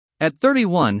At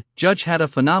 31, Judge had a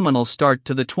phenomenal start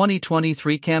to the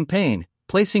 2023 campaign,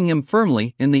 placing him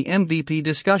firmly in the MVP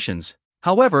discussions.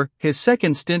 However, his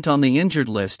second stint on the injured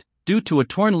list, due to a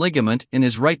torn ligament in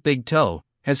his right big toe,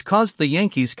 has caused the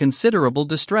Yankees considerable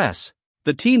distress.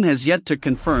 The team has yet to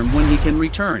confirm when he can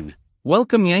return.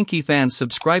 Welcome Yankee fans,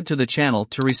 subscribe to the channel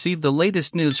to receive the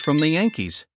latest news from the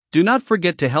Yankees. Do not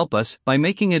forget to help us by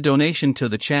making a donation to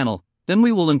the channel, then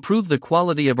we will improve the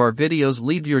quality of our videos.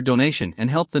 Leave your donation and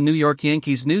help the New York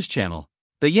Yankees news channel.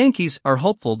 The Yankees are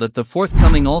hopeful that the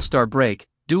forthcoming All-Star break,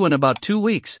 due in about 2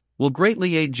 weeks, will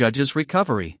greatly aid Judge's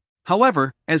recovery.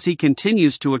 However, as he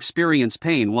continues to experience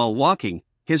pain while walking,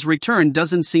 his return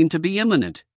doesn't seem to be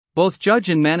imminent. Both Judge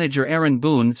and manager Aaron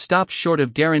Boone stopped short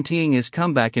of guaranteeing his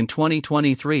comeback in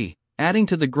 2023, adding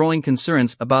to the growing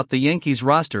concerns about the Yankees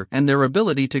roster and their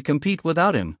ability to compete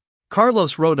without him.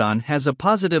 Carlos Rodon has a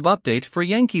positive update for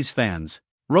Yankees fans.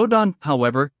 Rodon,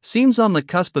 however, seems on the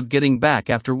cusp of getting back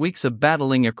after weeks of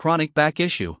battling a chronic back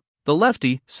issue. The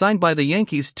lefty, signed by the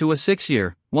Yankees to a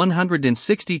 6-year,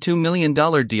 $162 million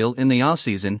deal in the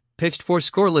offseason, pitched 4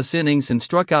 scoreless innings and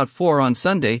struck out 4 on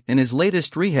Sunday in his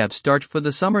latest rehab start for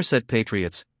the Somerset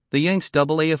Patriots, the Yanks'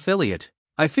 AA affiliate.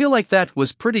 "I feel like that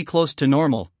was pretty close to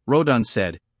normal," Rodon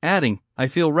said, adding, "I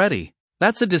feel ready.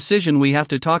 That's a decision we have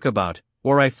to talk about,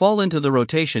 where I fall into the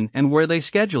rotation and where they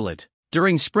schedule it."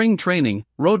 During spring training,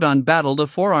 Rodon battled a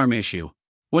forearm issue.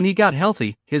 When he got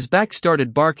healthy, his back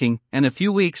started barking, and a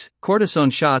few weeks,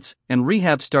 cortisone shots, and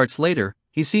rehab starts later,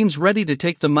 he seems ready to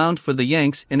take the mound for the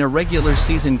Yanks in a regular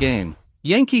season game.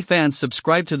 Yankee fans,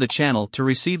 subscribe to the channel to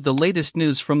receive the latest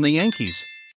news from the Yankees.